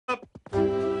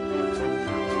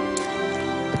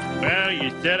you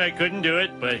said I couldn't do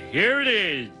it, but here it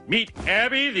is. Meet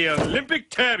Abby, the Olympic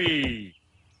tabby.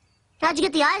 How'd you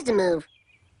get the eyes to move?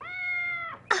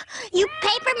 You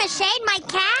paper-mache'd my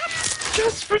cat?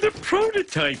 Just for the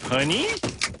prototype, honey.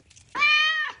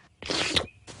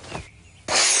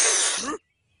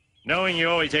 Knowing you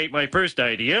always hate my first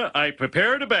idea, I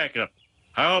prepared a backup.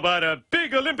 How about a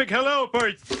big Olympic hello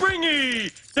for Springy,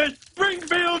 the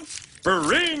Springfield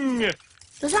Spring?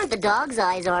 Those aren't the dog's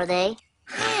eyes, are they?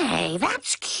 Hey,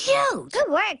 that's cute. Good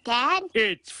work, Dad.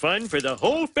 It's fun for the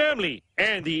whole family,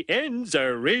 and the ends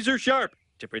are razor sharp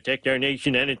to protect our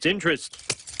nation and its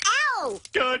interests. Ow!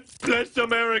 God bless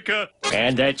America.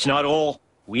 And that's not all.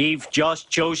 We've just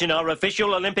chosen our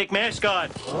official Olympic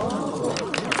mascot.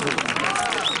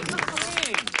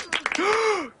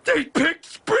 They picked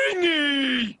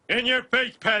Springy! In your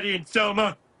face, Patty and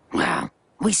Selma. Well,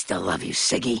 we still love you,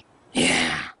 Siggy.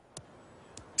 Yeah.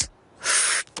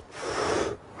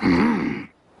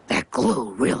 That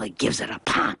glue really gives it a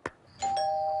pop.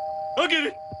 I'll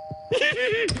get it.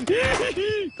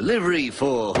 Delivery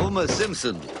for Homer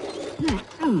Simpson.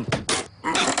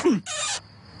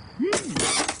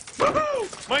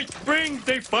 My springs,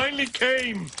 they finally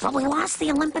came. But we lost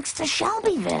the Olympics to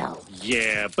Shelbyville.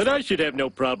 Yeah, but I should have no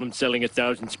problem selling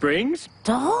 1,000 springs.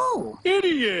 To who?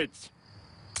 Idiots.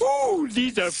 Ooh,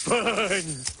 these are fun.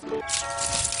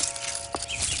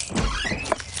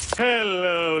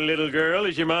 Hello, little girl.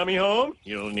 Is your mommy home?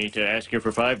 You'll need to ask her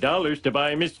for $5 to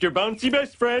buy Mr. Bouncy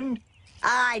Best Friend.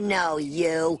 I know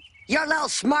you. Your little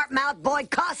smart-mouth boy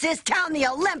cost this town the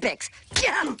Olympics.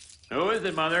 Yeah. Who is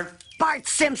it, Mother? Bart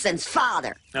Simpson's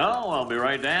father. Oh, I'll be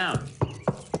right down.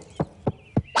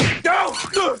 No!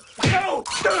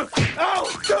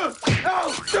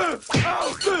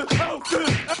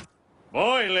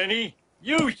 Boy, Lenny,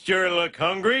 you sure look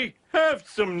hungry. Have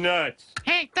some nuts.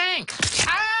 Hey, thanks.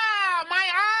 Ow, my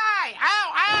eye!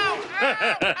 Ow, ow! Ow, ow,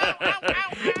 ow,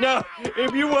 ow. Now,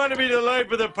 if you want to be the life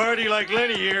of the party like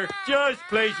Lenny here, just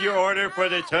place your order for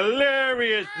this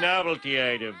hilarious novelty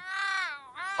item.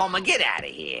 Homer, get out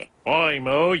of here. Boy,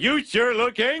 Mo, you sure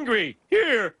look angry.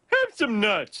 Here, have some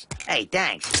nuts. Hey,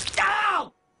 thanks.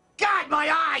 Oh! God, my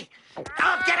eye!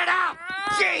 Oh, get it out!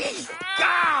 Jeez!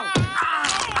 Oh!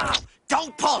 Oh!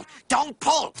 Don't pull! Don't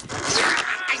pull!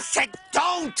 I said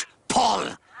don't pull!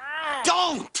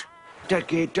 Don't!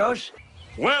 Taquitos?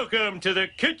 Welcome to the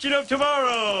kitchen of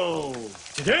tomorrow.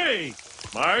 Today,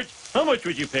 Marge, how much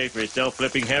would you pay for a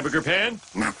self-flipping hamburger pan?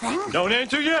 Nothing. Don't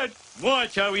answer yet.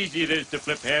 Watch how easy it is to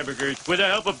flip hamburgers with the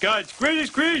help of God's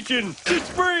greatest creation, the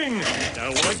spring. Now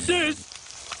watch this.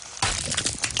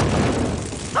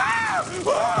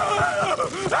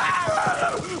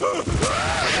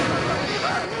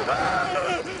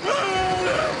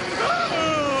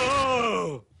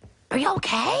 Are you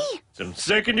okay? Some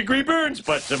second-degree burns,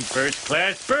 but some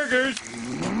first-class burgers.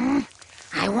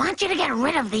 I want you to get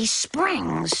rid of these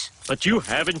springs. But you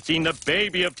haven't seen the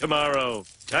baby of tomorrow.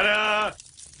 Ta-da!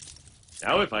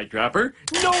 Now if I drop her,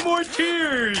 no more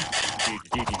tears!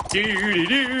 Give me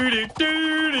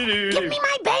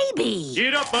my baby!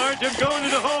 Get up, Marge, I'm going to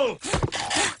the hole!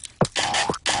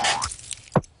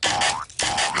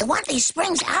 I want these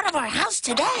springs out of our house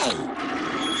today.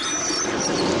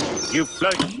 You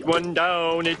flush one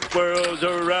down, it swirls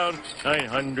around.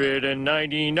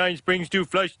 999 springs to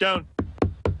flush down.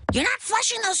 You're not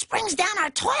flushing those springs down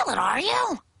our toilet, are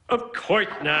you? Of course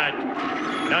not.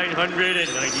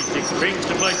 996 springs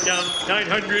to flush down.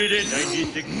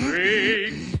 996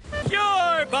 springs.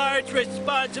 Sure, Bart's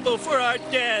responsible for our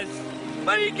deaths.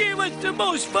 But he gave us the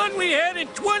most fun we had in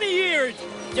 20 years.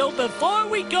 So before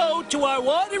we go to our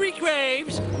watery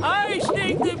graves, I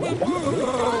think that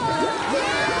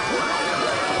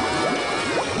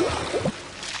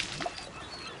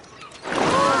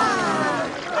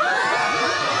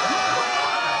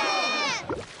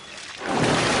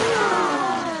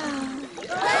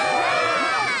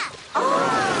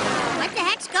What the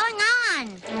heck's going on?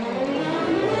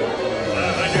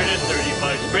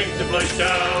 135 springs to flush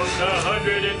down.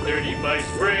 135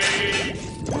 springs.